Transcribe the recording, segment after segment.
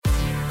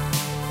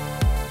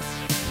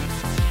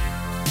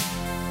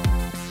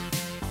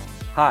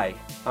Hi,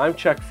 I'm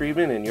Chuck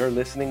Friedman and you're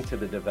listening to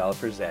The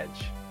Developer's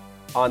Edge.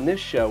 On this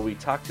show, we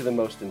talk to the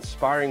most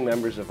inspiring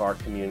members of our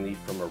community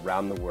from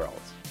around the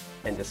world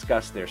and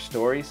discuss their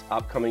stories,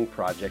 upcoming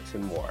projects,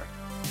 and more.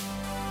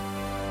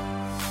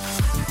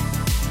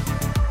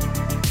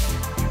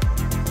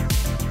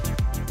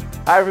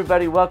 Hi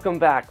everybody, welcome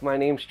back. My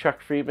name's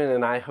Chuck Friedman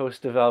and I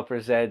host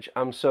Developer's Edge.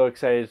 I'm so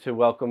excited to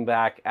welcome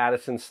back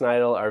Addison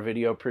Snidel, our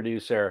video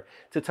producer,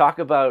 to talk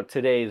about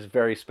today's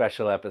very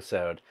special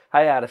episode.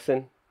 Hi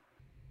Addison.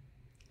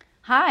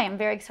 Hi, I'm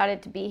very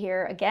excited to be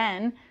here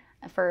again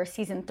for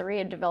Season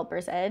 3 of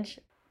Developer's Edge.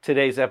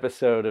 Today's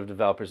episode of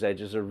Developer's Edge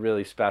is a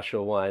really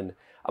special one.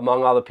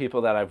 Among all the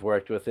people that I've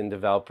worked with in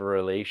developer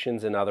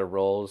relations and other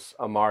roles,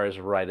 Amara is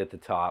right at the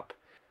top.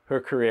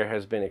 Her career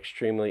has been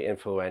extremely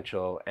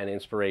influential and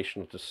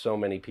inspirational to so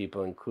many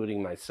people,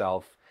 including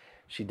myself.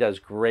 She does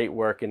great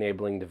work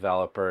enabling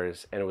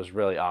developers, and it was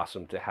really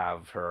awesome to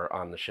have her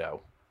on the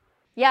show.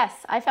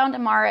 Yes, I found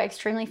Amara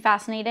extremely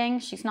fascinating.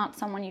 She's not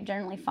someone you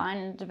generally find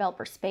in the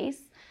developer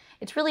space.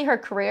 It's really her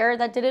career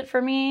that did it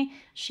for me.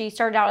 She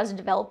started out as a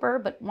developer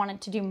but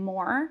wanted to do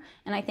more,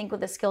 and I think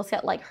with a skill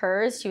set like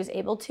hers, she was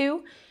able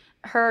to.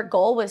 Her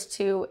goal was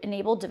to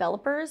enable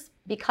developers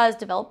because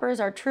developers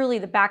are truly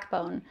the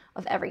backbone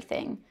of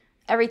everything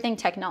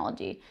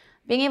technology.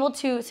 Being able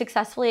to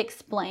successfully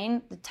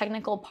explain the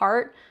technical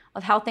part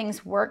of how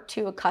things work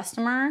to a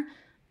customer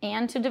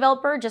and to a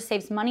developer just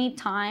saves money,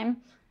 time,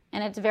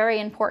 and it's very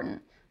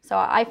important. So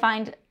I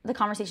find the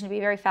conversation to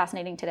be very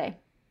fascinating today.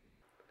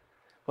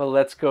 Well,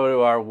 let's go to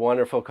our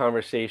wonderful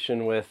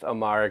conversation with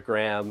Amara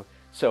Graham.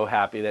 So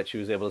happy that she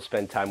was able to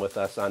spend time with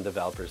us on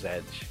Developer's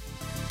Edge.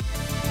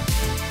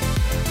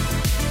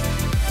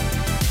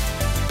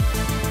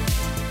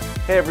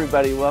 Hey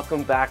everybody,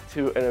 welcome back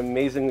to an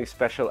amazingly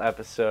special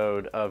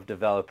episode of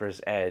Developer's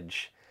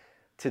Edge.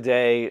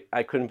 Today,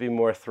 I couldn't be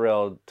more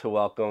thrilled to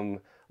welcome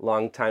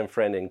longtime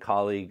friend and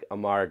colleague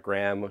Amara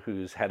Graham,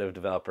 who's head of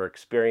developer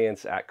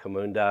experience at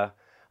Camunda.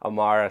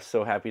 Amara,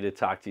 so happy to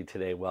talk to you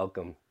today.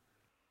 Welcome.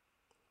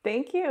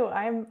 Thank you.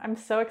 I'm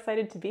so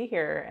excited to be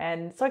here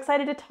and so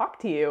excited to talk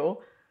to you.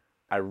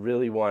 I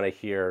really want to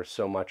hear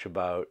so much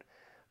about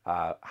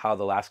how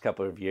the last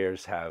couple of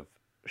years have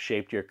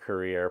shaped your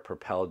career,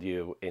 propelled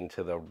you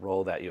into the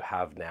role that you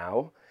have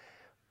now.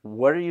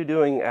 What are you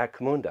doing at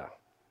Camunda?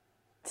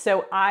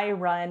 So I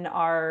run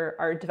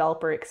our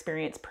developer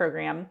experience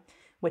program,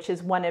 which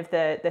is one of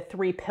the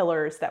three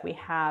pillars that we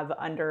have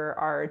under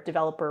our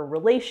developer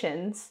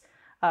relations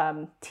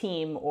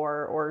team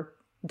or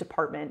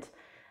department.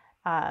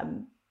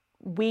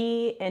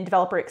 We in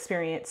developer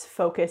experience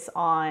focus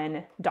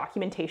on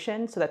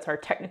documentation. So that's our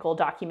technical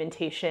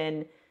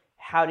documentation,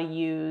 how to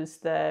use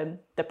the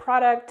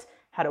product,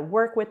 how to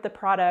work with the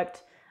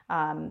product.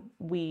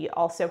 We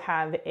also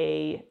have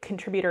a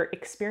contributor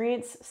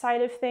experience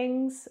side of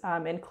things,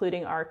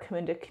 including our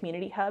Camunda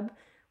Community Hub,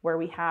 where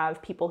we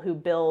have people who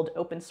build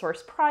open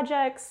source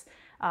projects,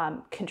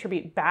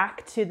 contribute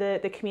back to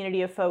the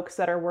community of folks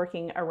that are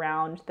working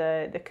around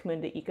the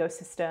Camunda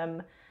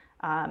ecosystem.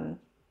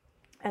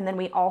 And then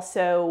we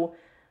also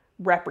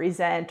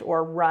represent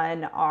or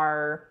run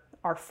our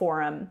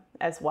forum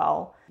as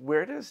well.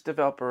 Where does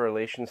developer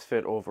relations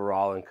fit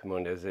overall in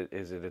Camunda?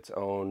 Is it its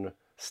own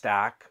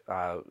stack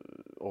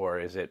or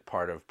is it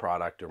part of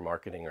product or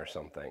marketing or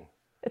something?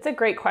 It's a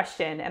great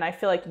question, and I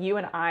feel like you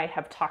and I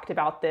have talked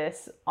about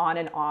this on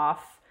and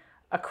off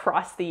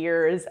across the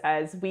years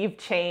as we've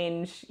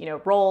changed,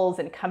 roles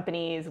and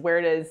companies.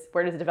 Where does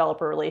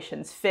developer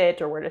relations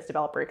fit, or where does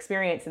developer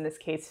experience in this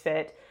case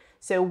fit?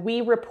 So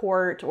we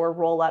report or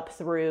roll up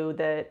through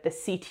the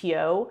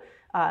CTO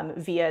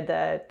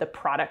via the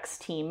products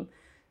team.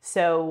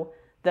 So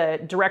the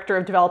director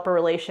of developer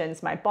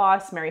relations, my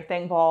boss, Mary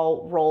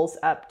Thangval, rolls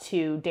up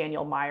to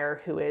Daniel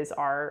Meyer, who is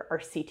our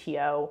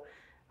CTO.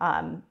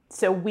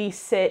 So we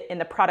sit in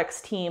the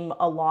products team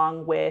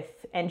along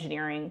with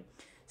engineering.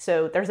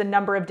 So there's a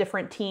number of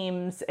different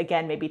teams.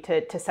 Again, maybe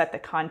to set the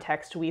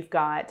context, we've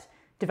got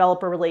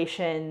developer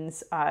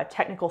relations,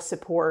 technical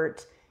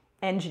support,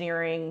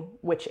 engineering,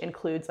 which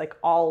includes like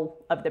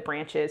all of the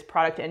branches,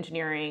 product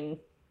engineering,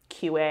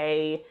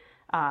 QA,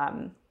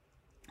 and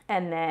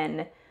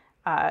then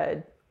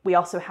we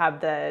also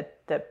have the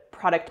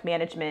product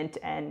management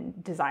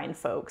and design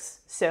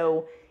folks.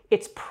 So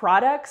it's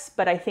products,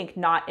 but I think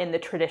not in the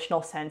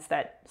traditional sense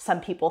that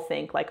some people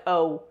think like,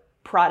 oh,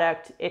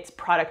 product, it's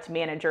product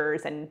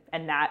managers and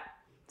that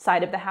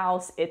side of the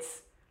house.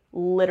 It's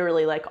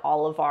literally like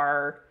all of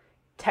our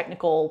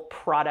technical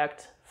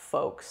product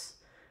folks.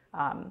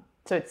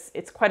 So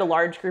it's quite a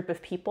large group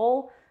of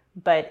people,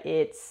 but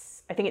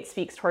I think it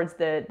speaks towards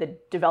the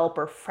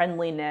developer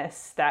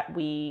friendliness that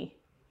we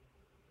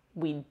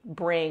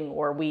bring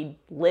or we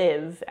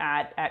live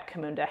at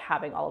Camunda,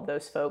 having all of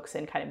those folks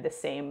in kind of the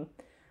same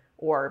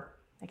or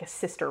like a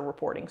sister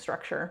reporting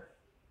structure.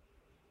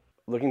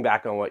 Looking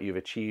back on what you've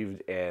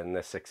achieved and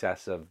the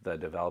success of the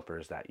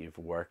developers that you've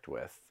worked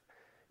with,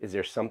 is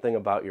there something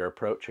about your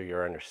approach or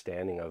your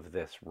understanding of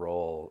this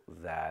role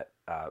that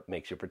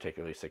makes you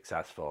particularly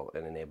successful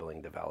in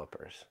enabling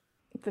developers?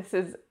 This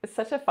is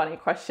such a funny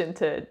question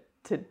to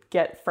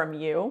get from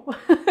you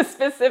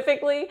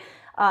specifically,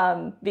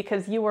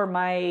 because you were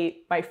my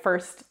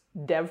first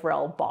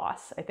DevRel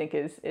boss, I think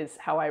is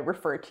how I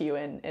refer to you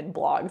in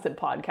blogs and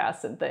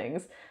podcasts and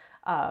things.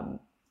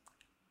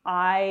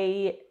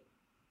 I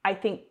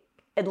think,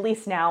 at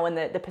least now in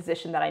the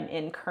position that I'm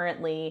in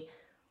currently,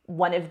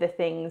 one of the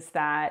things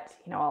that,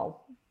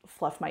 I'll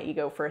fluff my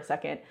ego for a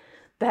second,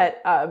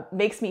 that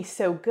makes me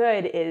so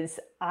good is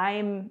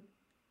I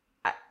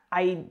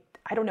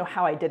don't know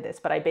how I did this,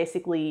 but I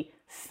basically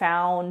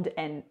found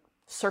and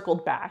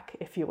circled back,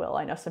 if you will.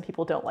 I know some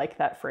people don't like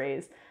that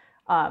phrase,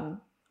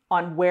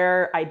 on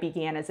where I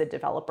began as a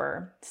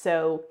developer.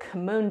 So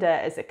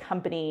Camunda as a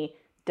company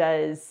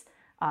does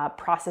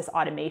process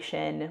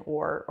automation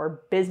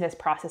or business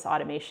process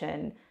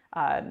automation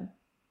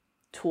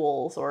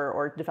tools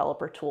or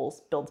developer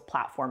tools, builds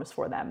platforms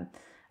for them.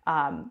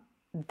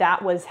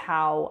 That was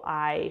how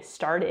I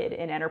started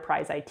in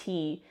enterprise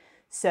IT.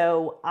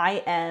 So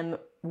I am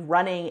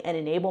running an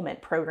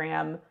enablement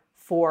program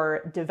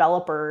for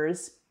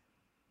developers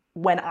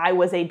when I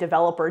was a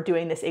developer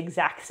doing this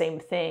exact same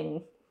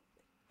thing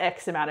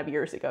X amount of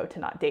years ago, to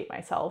not date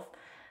myself.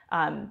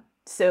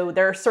 So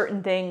there are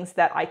certain things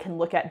that I can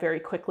look at very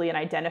quickly and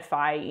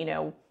identify,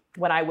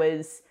 when I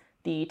was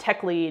the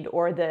tech lead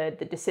or the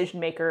decision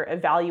maker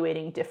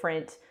evaluating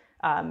different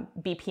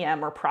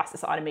BPM or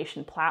process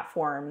automation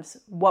platforms,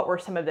 what were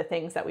some of the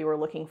things that we were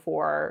looking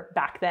for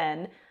back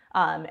then?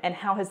 And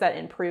how has that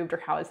improved, or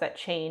how has that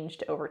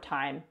changed over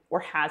time,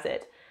 or has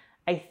it?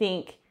 I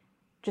think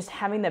just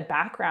having the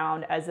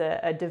background as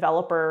a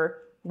developer,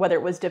 whether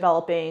it was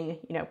developing,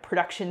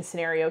 production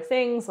scenario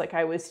things like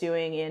I was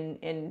doing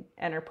in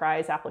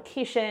enterprise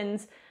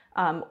applications,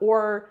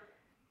 or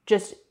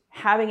just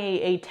having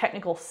a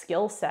technical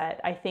skill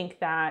set, I think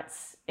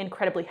that's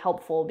incredibly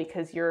helpful,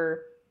 because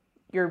you're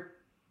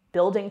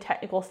building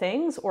technical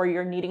things, or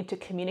you're needing to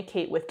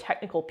communicate with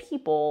technical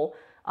people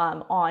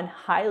on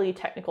highly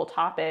technical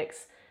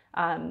topics.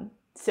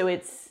 So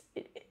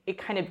it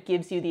kind of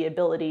gives you the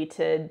ability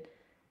to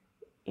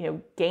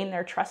gain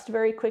their trust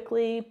very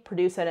quickly,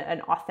 produce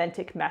an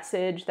authentic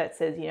message that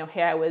says,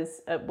 hey, I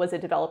was a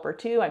developer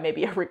too. I may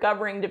be a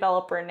recovering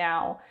developer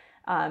now.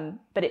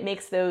 But it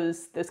makes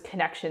those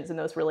connections and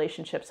those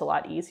relationships a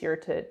lot easier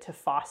to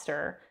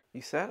foster.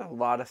 You said a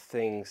lot of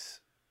things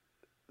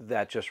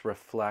that just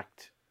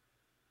reflect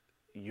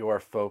your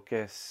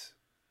focus,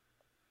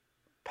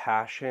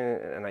 passion,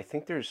 and I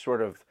think there's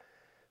sort of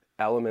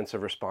elements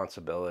of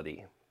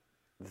responsibility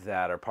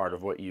that are part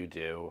of what you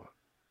do.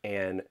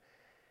 And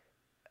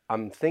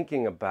I'm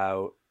thinking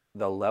about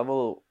the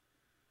level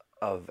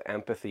of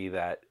empathy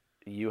that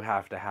you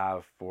have to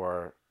have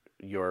for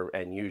your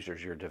end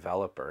users, your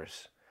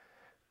developers,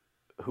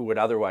 who would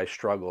otherwise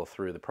struggle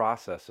through the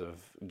process of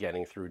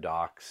getting through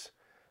docs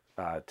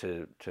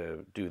to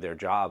do their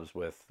jobs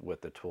with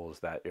the tools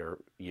that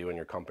you and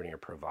your company are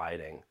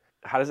providing.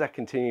 How does that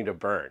continue to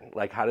burn?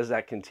 Like, how does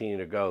that continue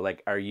to go?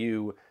 Like, are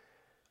you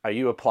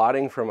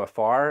applauding from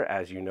afar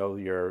as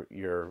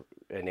you're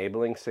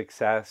enabling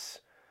success?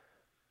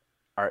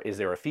 Is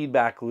there a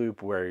feedback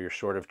loop where you're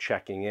sort of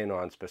checking in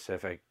on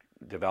specific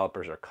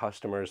developers or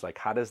customers? Like,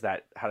 how does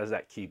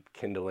that keep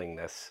kindling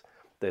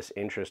this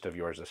interest of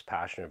yours, this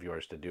passion of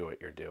yours to do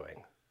what you're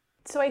doing?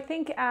 So I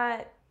think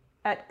at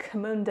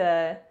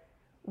Camunda,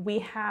 we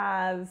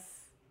have,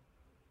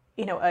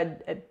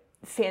 a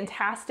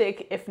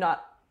fantastic, if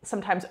not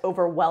sometimes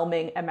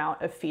overwhelming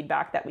amount of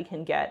feedback that we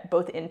can get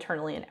both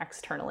internally and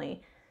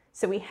externally.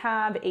 So we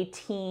have a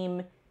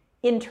team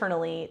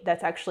internally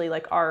that's actually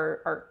like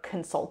our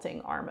consulting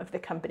arm of the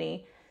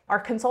company. Our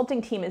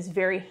consulting team is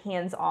very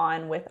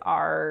hands-on with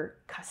our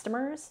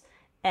customers,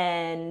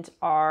 and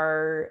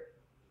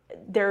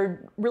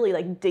they're really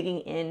like digging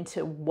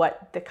into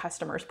what the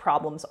customer's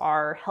problems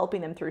are,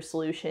 helping them through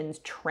solutions,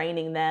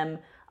 training them.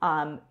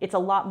 It's a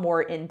lot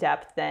more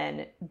in-depth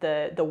than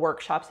the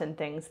workshops and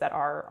things that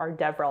our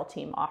DevRel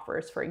team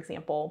offers, for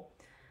example.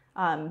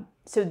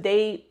 So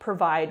they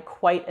provide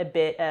quite a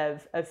bit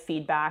of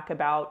feedback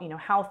about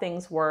how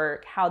things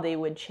work, how they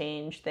would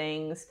change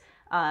things,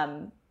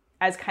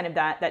 as kind of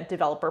that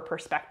developer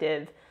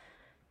perspective.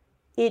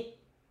 It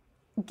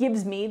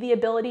gives me the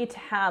ability to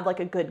have like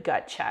a good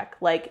gut check.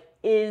 Like,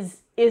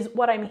 is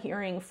what I'm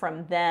hearing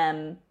from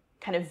them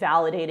kind of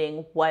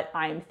validating what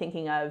I'm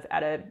thinking of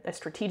at a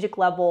strategic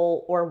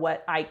level, or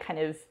what I kind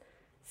of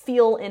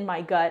feel in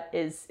my gut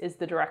is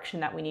the direction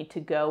that we need to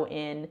go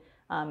in.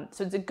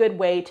 So it's a good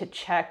way to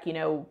check,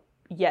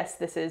 yes,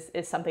 this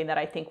is something that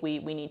I think we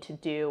need to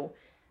do.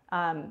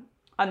 On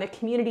the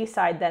community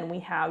side, then we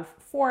have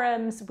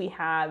forums, we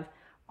have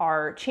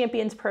our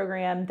champions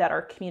program that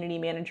our community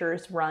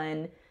managers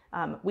run.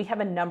 We have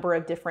a number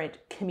of different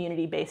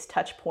community-based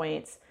touch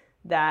points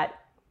that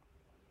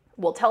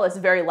will tell us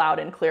very loud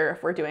and clear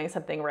if we're doing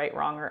something right,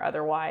 wrong, or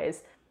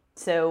otherwise.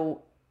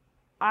 So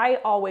I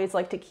always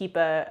like to keep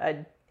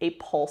a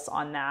pulse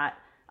on that.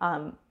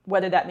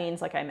 Whether that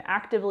means like I'm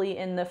actively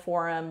in the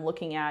forum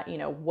looking at,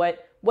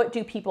 what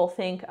do people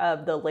think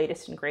of the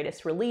latest and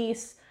greatest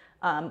release?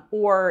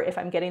 or if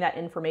I'm getting that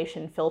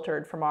information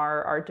filtered from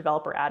our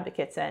developer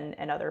advocates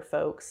and other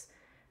folks.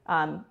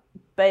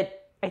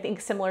 But I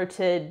think similar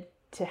to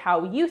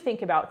how you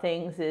think about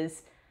things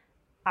is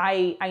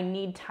I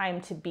need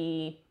time to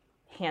be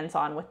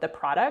hands-on with the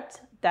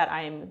product that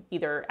I'm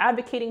either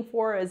advocating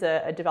for as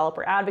a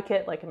developer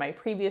advocate, like in my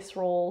previous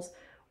roles,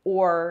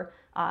 or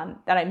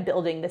that I'm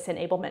building this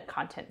enablement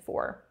content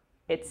for.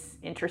 It's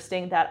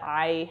interesting that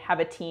I have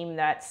a team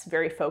that's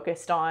very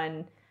focused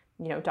on,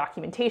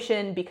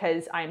 documentation,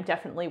 because I'm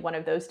definitely one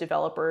of those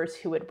developers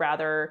who would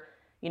rather,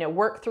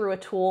 work through a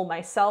tool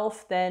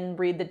myself than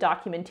read the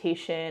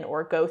documentation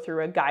or go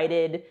through a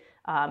guided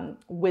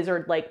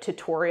wizard-like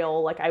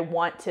tutorial. Like, I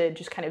want to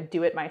just kind of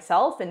do it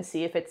myself and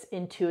see if it's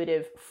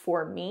intuitive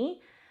for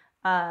me.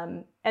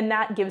 And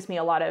that gives me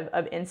a lot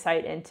of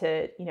insight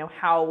into,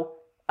 how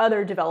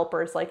other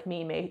developers like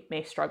me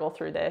may struggle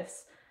through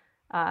this.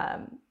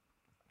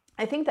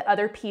 I think the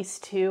other piece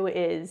too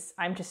is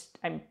I'm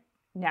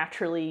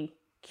naturally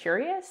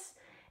curious,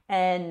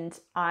 and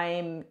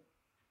I'm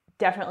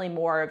definitely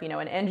more of,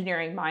 an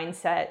engineering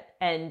mindset.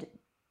 And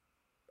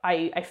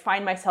I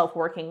find myself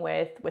working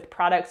with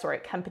products or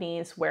at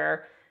companies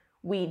where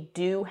we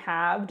do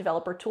have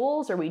developer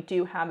tools or we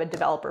do have a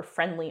developer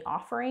friendly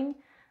offering,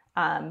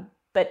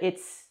 but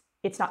it's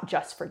not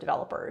just for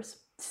developers.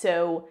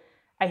 So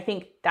I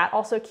think that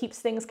also keeps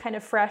things kind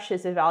of fresh,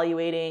 is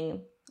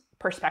evaluating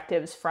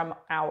perspectives from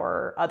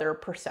our other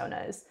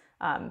personas.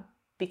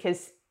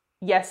 Because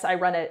yes, I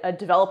run a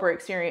developer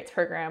experience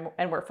program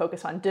and we're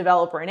focused on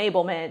developer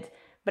enablement,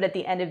 but at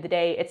the end of the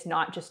day, it's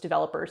not just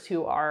developers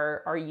who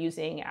are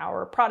using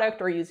our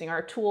product or using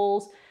our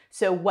tools.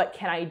 So what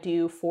can I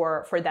do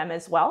for them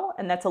as well?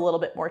 And that's a little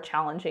bit more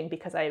challenging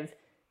because I've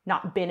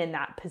not been in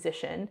that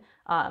position.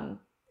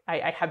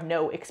 I have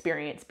no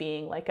experience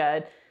being like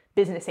a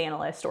business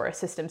analyst or a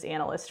systems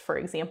analyst, for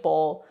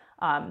example.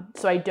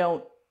 So I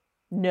don't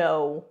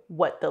know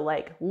what the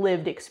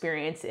lived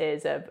experience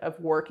is of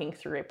working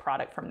through a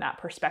product from that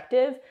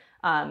perspective.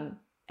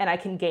 And I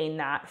can gain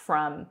that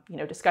from,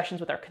 discussions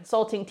with our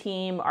consulting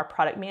team, our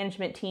product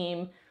management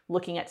team,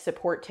 looking at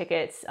support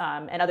tickets,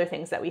 and other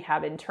things that we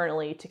have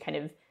internally to kind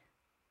of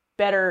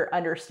better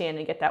understand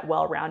and get that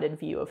well-rounded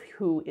view of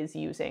who is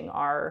using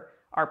our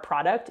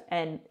product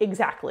and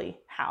exactly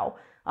how,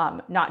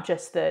 not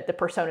just the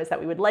personas that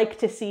we would like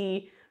to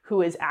see,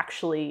 who is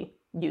actually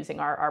using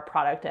our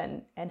product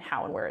and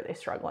how and where are they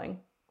struggling.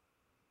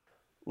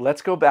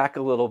 Let's go back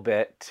a little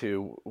bit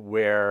to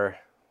where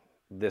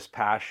this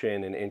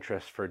passion and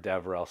interest for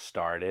DevRel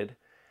started.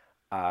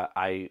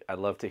 I'd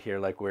love to hear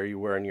where you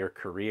were in your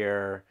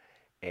career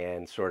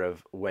and sort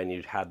of when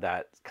you had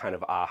that kind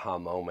of aha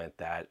moment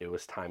that it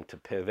was time to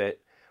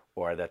pivot,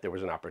 or that there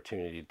was an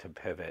opportunity to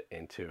pivot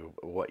into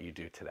what you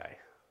do today.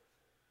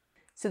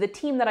 So the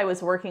team that I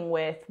was working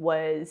with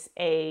was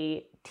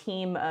a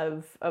team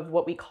of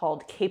what we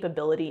called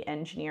capability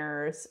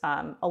engineers,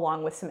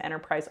 along with some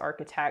enterprise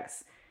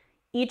architects.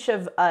 Each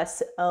of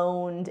us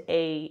owned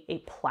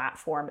a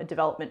platform, a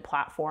development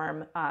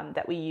platform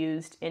that we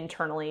used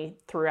internally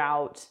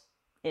throughout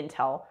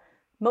Intel,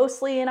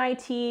 mostly in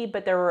IT,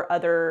 but there were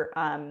other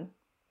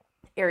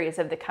areas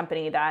of the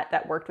company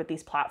that worked with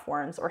these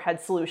platforms or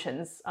had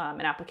solutions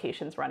and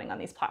applications running on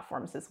these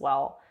platforms as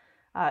well.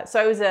 So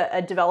I was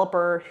a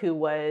developer who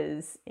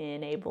was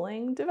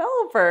enabling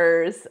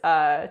developers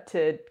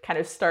to kind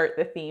of start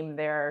the theme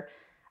there.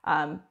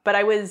 But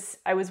I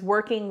was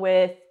working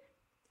with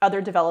other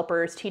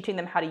developers, teaching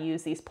them how to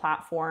use these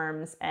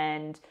platforms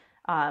and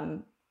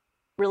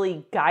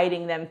really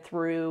guiding them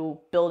through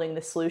building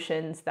the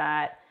solutions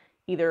that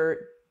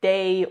either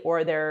they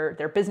or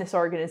their business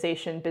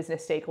organization,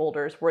 business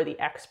stakeholders were the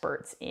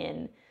experts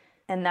in.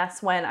 And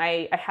that's when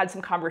I had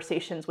some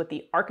conversations with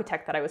the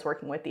architect that I was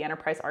working with, the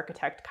enterprise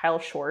architect, Kyle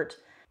Short.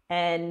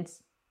 And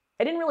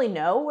I didn't really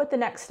know what the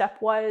next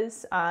step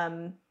was.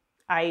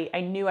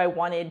 I knew I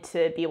wanted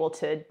to be able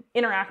to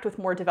interact with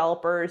more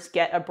developers,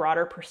 get a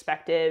broader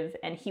perspective.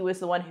 And he was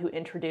the one who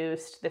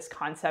introduced this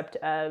concept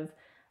of,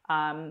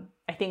 I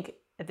think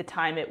at the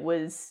time it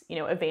was,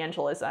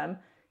 evangelism.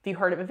 If you've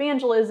heard of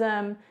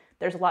evangelism,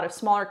 there's a lot of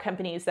smaller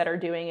companies that are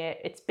doing it.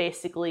 It's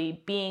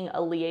basically being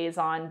a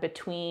liaison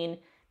between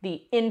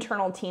the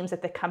internal teams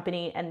at the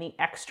company and the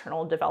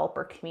external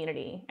developer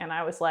community. And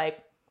I was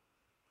like,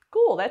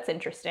 cool, that's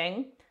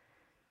interesting.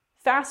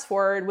 Fast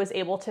forward, was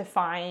able to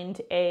find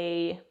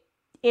a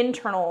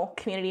internal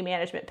community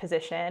management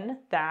position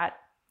that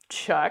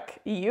Chuck,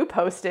 you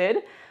posted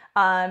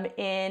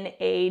in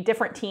a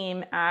different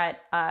team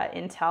at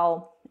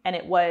Intel. And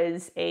it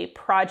was a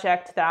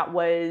project that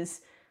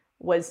was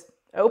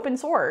open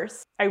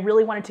source. I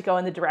really wanted to go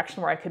in the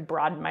direction where I could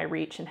broaden my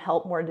reach and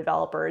help more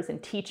developers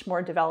and teach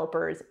more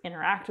developers,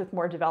 interact with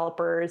more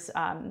developers,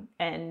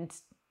 and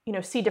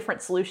see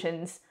different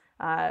solutions,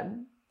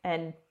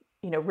 and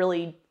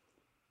really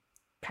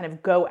kind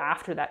of go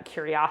after that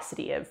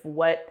curiosity of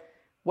what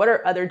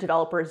are other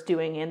developers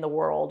doing in the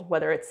world,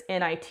 whether it's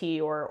in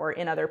IT or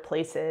in other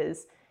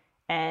places.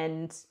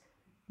 And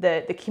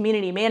the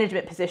community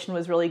management position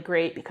was really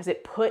great because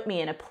it put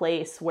me in a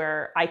place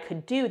where I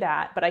could do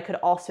that, but I could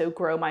also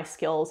grow my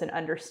skills and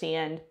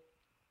understand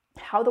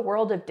how the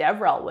world of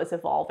DevRel was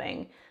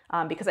evolving.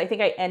 Because I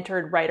think I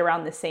entered right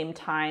around the same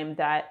time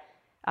that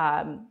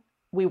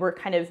we were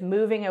kind of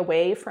moving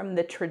away from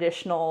the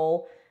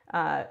traditional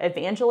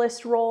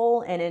evangelist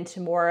role and into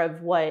more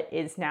of what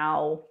is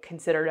now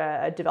considered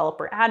a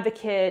developer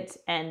advocate,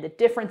 and the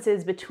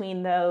differences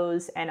between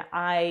those. And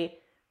I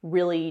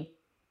really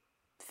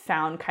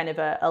found kind of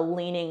a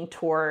leaning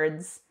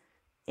towards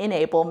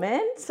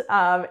enablement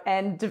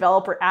and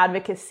developer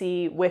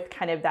advocacy with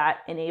kind of that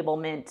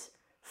enablement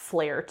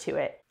flair to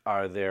it.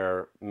 Are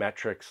there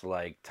metrics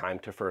like time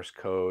to first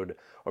code,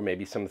 or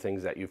maybe some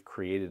things that you've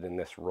created in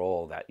this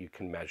role that you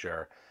can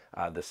measure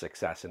the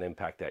success and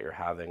impact that you're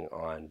having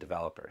on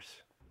developers?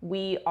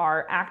 We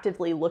are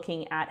actively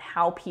looking at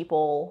how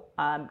people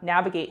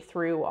navigate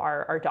through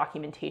our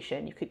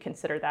documentation. You could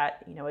consider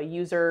that, a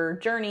user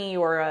journey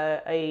or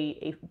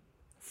a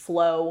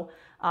flow.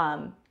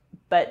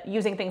 But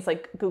using things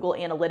like Google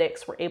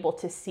Analytics, we're able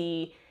to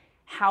see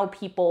how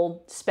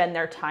people spend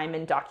their time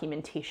in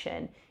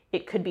documentation.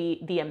 It could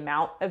be the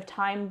amount of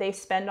time they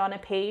spend on a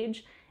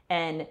page,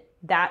 and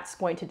that's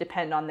going to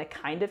depend on the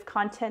kind of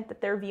content that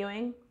they're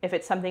viewing. If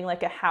it's something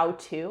like a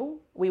how-to,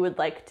 we would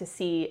like to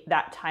see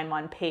that time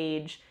on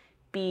page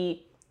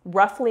be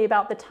roughly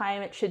about the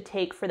time it should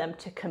take for them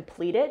to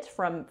complete it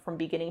from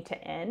beginning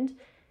to end.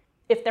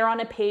 If they're on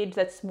a page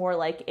that's more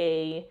like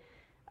a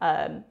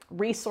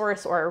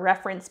resource or a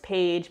reference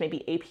page,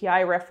 maybe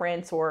API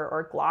reference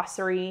or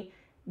glossary,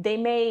 they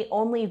may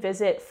only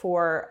visit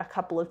for a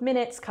couple of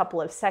minutes,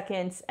 couple of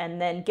seconds,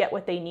 and then get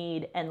what they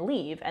need and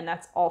leave. And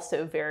that's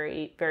also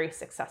very, very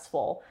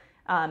successful.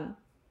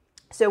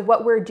 So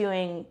what we're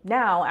doing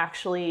now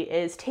actually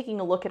is taking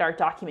a look at our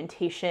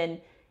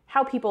documentation,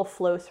 how people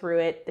flow through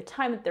it, the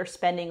time that they're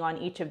spending on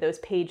each of those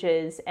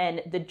pages,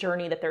 and the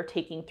journey that they're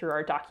taking through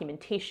our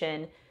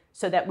documentation,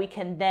 so that we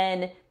can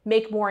then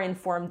make more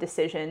informed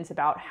decisions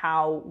about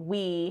how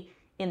we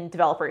in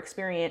developer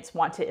experience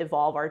want to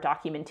evolve our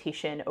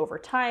documentation over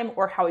time,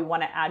 or how we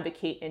want to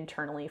advocate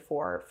internally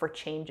for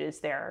changes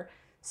there.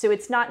 So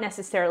it's not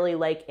necessarily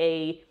like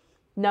a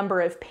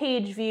number of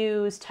page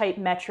views type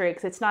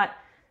metrics. It's not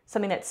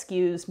something that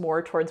skews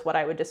more towards what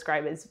I would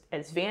describe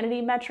as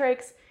vanity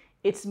metrics.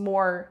 It's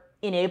more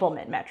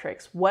enablement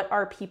metrics. What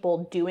are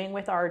people doing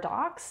with our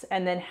docs?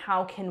 And then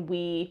how can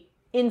we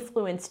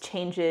influence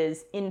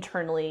changes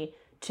internally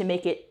to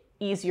make it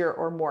easier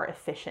or more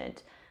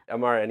efficient?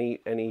 Amara,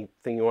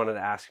 anything you wanted to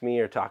ask me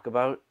or talk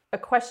about? A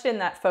question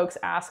that folks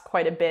ask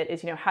quite a bit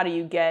is, how do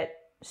you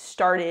get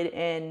started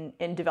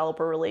in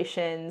developer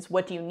relations?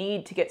 What do you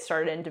need to get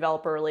started in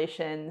developer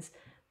relations?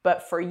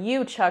 But for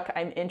you, Chuck,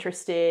 I'm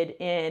interested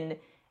in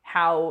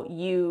how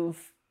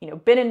you've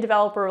been in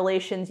developer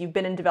relations, you've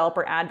been in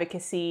developer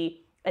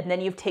advocacy, and then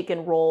you've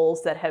taken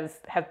roles that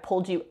have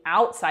pulled you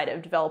outside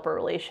of developer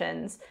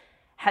relations.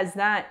 Has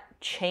that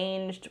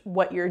changed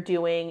what you're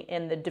doing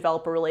in the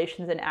developer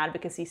relations and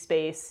advocacy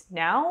space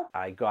now?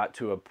 I got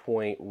to a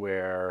point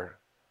where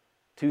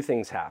two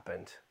things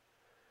happened.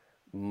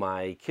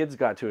 My kids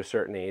got to a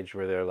certain age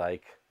where they're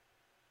like,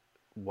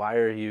 why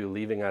are you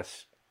leaving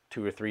us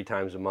 2 or 3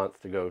 times a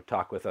month to go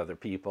talk with other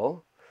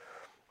people?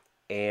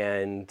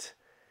 And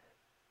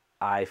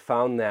I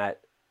found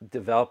that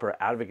developer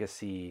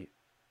advocacy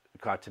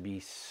got to be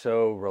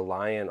so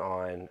reliant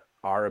on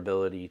our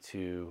ability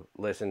to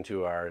listen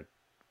to our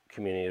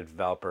community of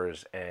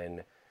developers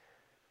and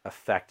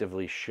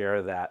effectively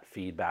share that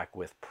feedback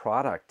with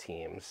product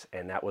teams.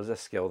 And that was a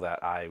skill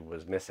that I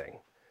was missing.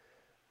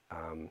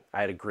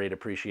 I had a great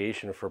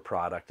appreciation for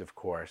product, of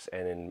course,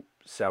 and in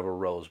several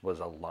roles was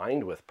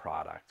aligned with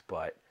product,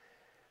 but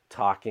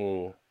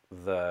talking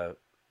the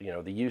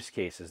use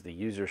cases, the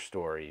user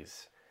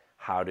stories,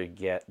 how to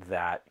get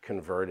that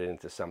converted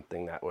into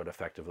something that would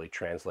effectively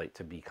translate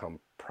to become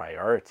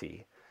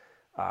priority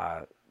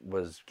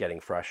was getting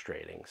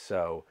frustrating.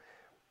 So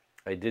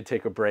I did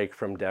take a break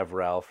from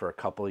DevRel for a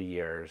couple of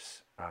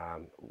years,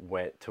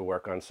 went to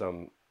work on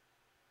some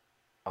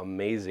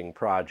amazing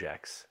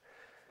projects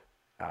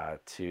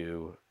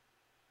to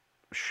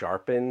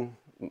sharpen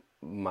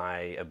my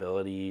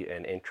ability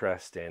and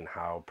interest in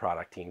how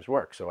product teams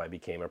work. So I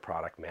became a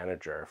product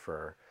manager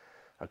for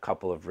a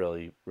couple of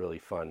really, really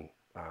fun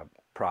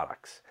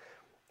products,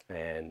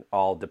 and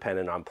all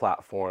dependent on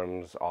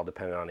platforms, all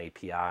dependent on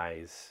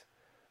APIs.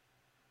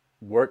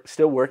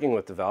 Still working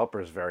with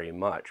developers very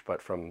much,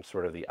 but from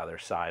sort of the other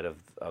side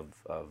of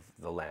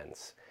the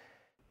lens.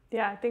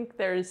 Yeah, I think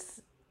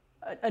there's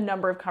a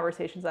number of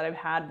conversations that I've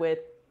had with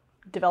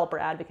developer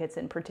advocates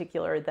in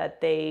particular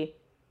that they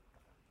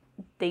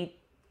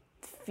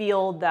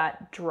feel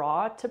that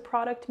draw to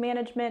product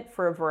management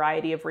for a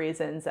variety of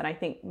reasons. And I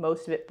think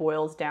most of it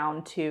boils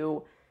down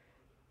to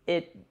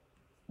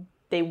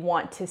they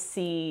want to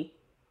see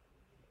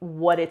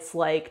what it's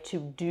like to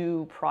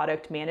do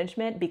product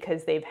management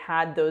because they've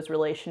had those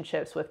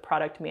relationships with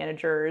product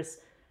managers,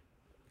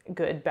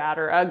 good, bad,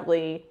 or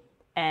ugly.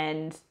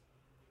 And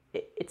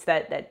it's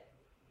that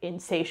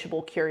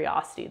insatiable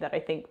curiosity that I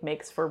think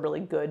makes for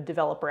really good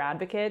developer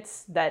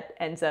advocates that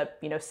ends up,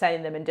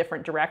 sending them in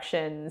different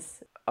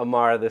directions.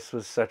 Amara, this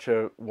was such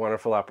a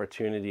wonderful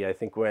opportunity. I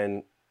think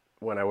when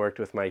I worked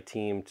with my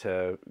team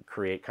to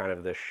create kind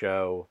of this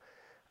show,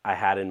 I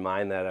had in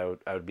mind that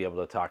I would be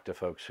able to talk to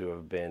folks who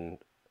have been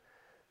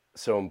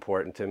so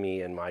important to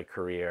me in my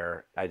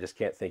career. I just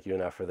can't thank you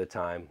enough for the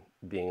time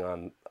being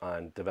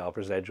on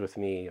Developer's Edge with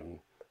me and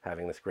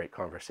having this great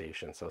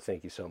conversation. So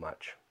thank you so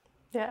much.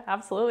 Yeah,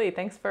 absolutely.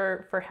 Thanks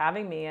for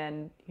having me.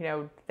 And,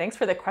 thanks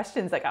for the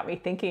questions that got me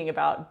thinking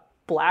about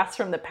blasts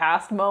from the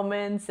past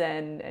moments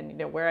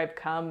and where I've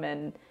come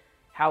and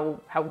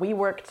how we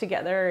work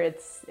together.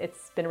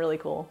 It's been really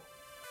cool.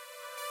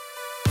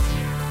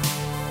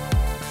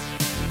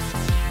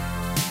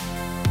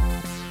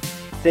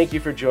 Thank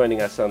you for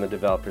joining us on the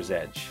Developer's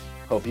Edge.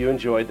 Hope you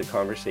enjoyed the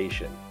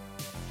conversation.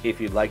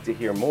 If you'd like to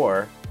hear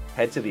more,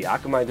 head to the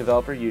Akamai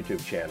Developer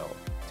YouTube channel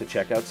to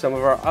check out some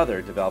of our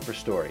other developer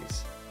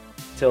stories.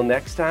 Till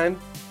next time,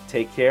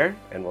 take care,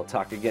 and we'll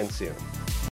talk again soon.